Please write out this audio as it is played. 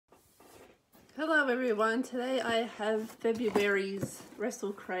Hello everyone, today I have February's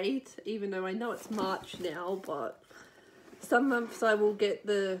Wrestle crate, even though I know it's March now, but some months I will get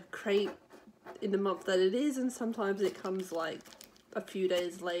the crate in the month that it is, and sometimes it comes like a few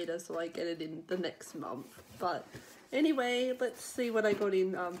days later, so I get it in the next month. But anyway, let's see what I got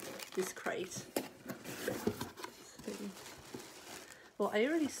in this crate. Well, I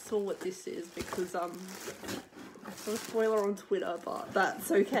already saw what this is because I saw a spoiler on Twitter, but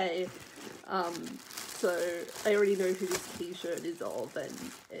that's okay. So I already know who this t-shirt is of, and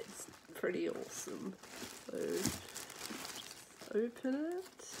it's pretty awesome. So just open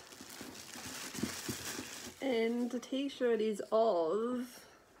it. And the t-shirt is of,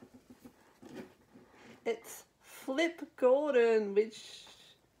 it's Flip Gordon, which,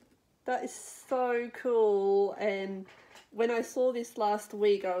 that is so cool. And when I saw this last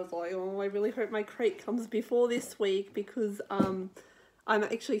week, I was like, oh, I really hope my crate comes before this week, because I'm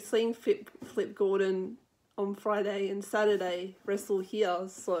actually seeing Flip Gordon on Friday and Saturday Wrestle here,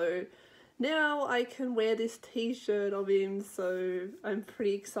 so now I can wear this t-shirt of him, so I'm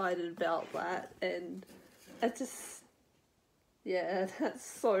pretty excited about that. And yeah, that's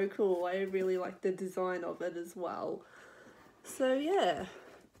so cool. I really like the design of it as well. So yeah,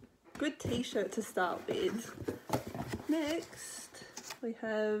 good t-shirt to start with. Next, we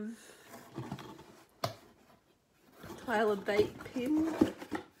have Tyler Bate pin.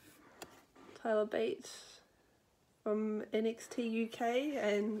 Tyler Bate from NXT UK,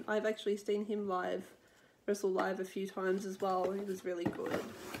 and I've actually seen him live, Wrestle live a few times as well. He was really good.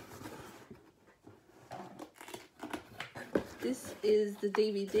 This is the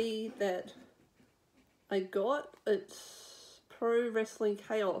DVD that I got. It's Pro Wrestling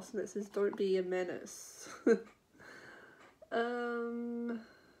Chaos, and it says "Don't be a menace."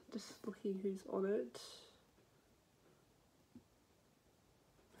 Just looking who's on it.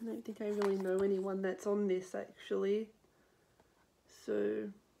 I don't think I really know anyone that's on this actually, so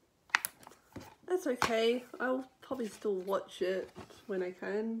that's okay. I'll probably still watch it when I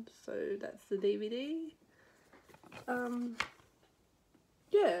can. So that's the DVD.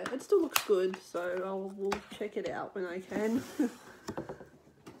 Yeah, it still looks good, so we'll check it out when I can.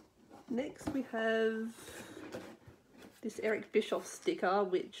 Next we have this Eric Bischoff sticker,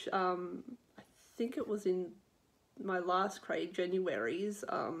 which I think it was in my last crate, January's.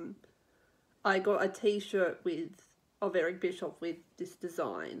 I got a t-shirt of Eric Bischoff with this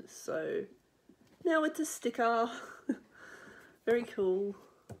design, so now it's a sticker. Very cool.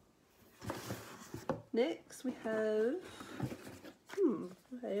 Next we have,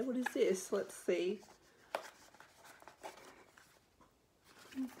 okay, what is this? Let's see.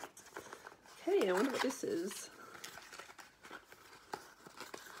 Okay, I wonder what this is.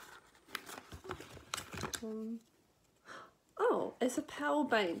 Oh, it's a power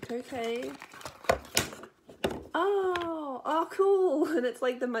bank, okay. Oh, cool. And it's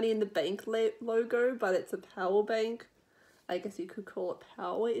like the Money in the Bank logo, but it's a power bank. I guess you could call it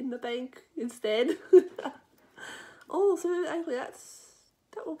Power in the Bank instead. Oh, so actually that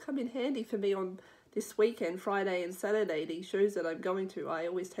will come in handy for me on this weekend, Friday and Saturday, these shows that I'm going to. I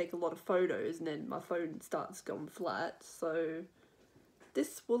always take a lot of photos and then my phone starts going flat, so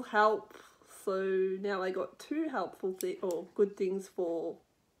this will help. So now I got two helpful good things for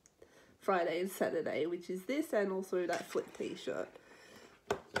Friday and Saturday, which is this and also that Flip t-shirt.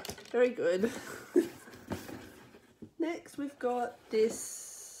 Very good. Next we've got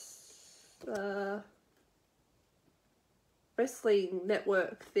this Wrestling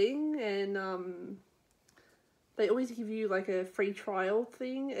Network thing, and they always give you like a free trial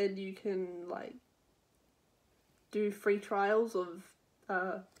thing, and you can like do free trials of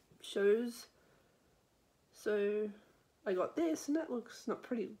shows. So I got this, and that looks not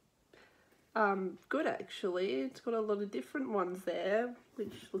pretty good actually. It's got a lot of different ones there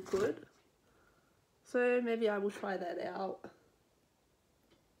which look good, so maybe I will try that out.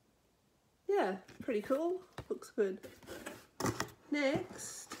 Yeah, pretty cool, looks good.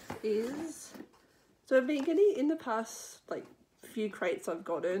 Next is, so I've been getting, in the past like few crates I've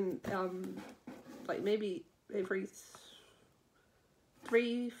gotten, like maybe every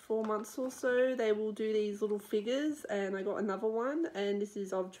 3-4 months or so, they will do these little figures, and I got another one, and this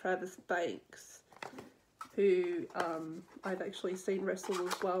is of Travis Banks, who I've actually seen wrestle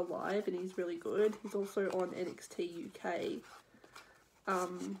as well live, and he's really good. He's also on NXT UK.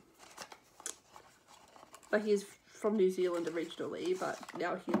 But he's from New Zealand originally, but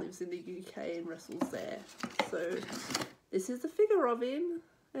now he lives in the UK and wrestles there. So this is the figure of him,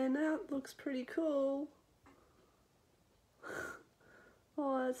 and that looks pretty cool.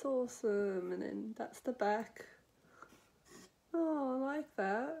 Oh, that's awesome. And then that's the back. Oh, I like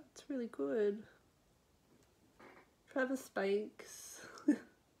that. It's really good. Travis Banks.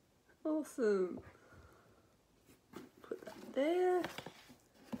 Awesome. Put that there.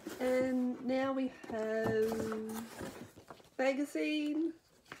 And now we have magazine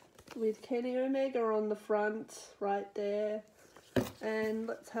with Kenny Omega on the front right there. And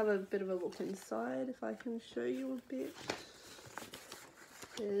let's have a bit of a look inside if I can show you a bit.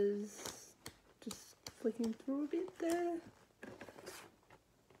 There's just flicking through a bit there.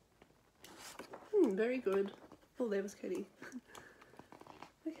 Very good. Oh, there was Kenny.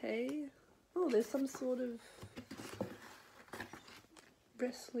 Okay. Oh, there's some sort of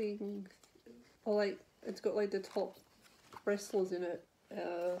wrestling, or like it's got like the top wrestlers in it.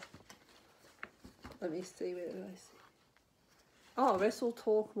 Let me see, where did I see? Oh, Wrestle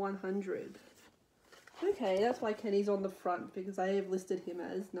Talk 100. Okay, that's why Kenny's on the front, because I have listed him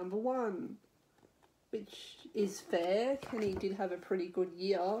as number 1, which is fair. Kenny did have a pretty good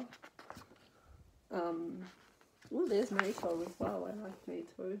year. Oh, there's Naito as well. I like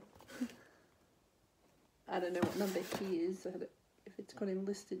Naito. I don't know what number he is, if it's got him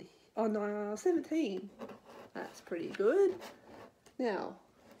listed. Oh no, 17. That's pretty good. Now,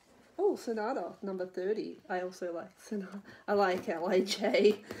 oh, Sonata, number 30. I also like Sonata. I like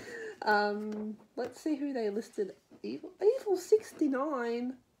LIJ. Let's see who they listed. Evil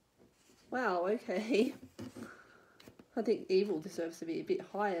 69. Wow, okay. I think Evil deserves to be a bit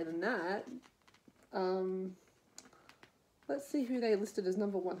higher than that. Let's see who they listed as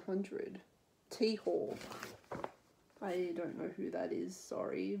number 100. T-Hawk. I don't know who that is,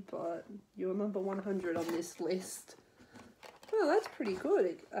 sorry, but you're number 100 on this list. Well, that's pretty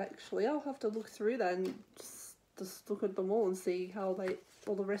good, actually. I'll have to look through that and just look at them all and see how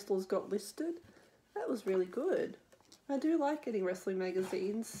all the wrestlers got listed. That was really good. I do like getting wrestling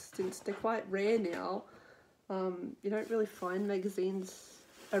magazines, since they're quite rare now. You don't really find magazines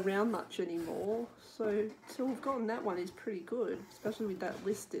around much anymore, so to have gotten that one is pretty good, especially with that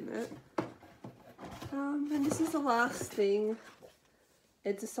list in it. And this is the last thing.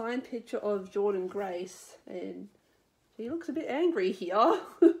 It's a signed picture of Jordynne Grace, and she looks a bit angry here.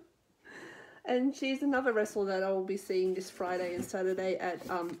 And she's another wrestler that I will be seeing this Friday and Saturday at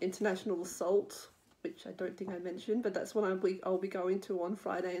International Assault, which I don't think I mentioned, but that's what I'll be going to on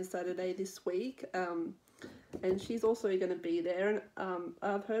Friday and Saturday this week. And she's also going to be there, and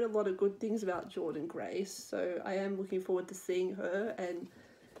I've heard a lot of good things about Jordynne Grace, so I am looking forward to seeing her and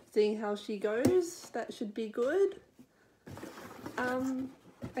seeing how she goes. That should be good. And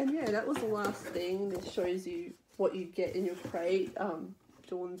yeah, that was the last thing. This shows you what you get in your crate.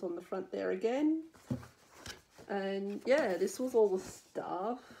 Dawn's on the front there again. And yeah, this was all the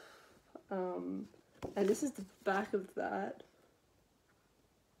stuff. And this is the back of that.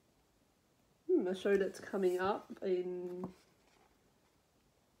 A show that's coming up in,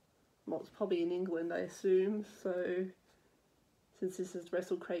 well, it's probably in England, I assume, so since this is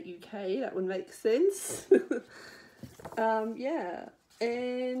Wrestle Crate UK, that would make sense. Yeah,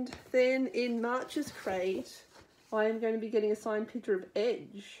 and then in March's crate, I am going to be getting a signed picture of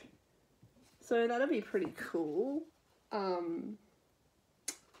Edge, so that'll be pretty cool. I'm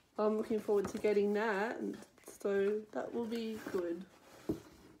looking forward to getting that, and so that will be good.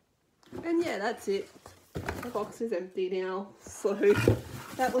 And yeah, that's it. The box is empty now. So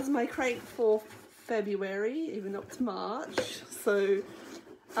that was my crate for February, even up to March. So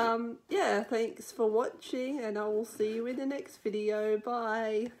yeah, thanks for watching, and I will see you in the next video.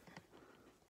 Bye.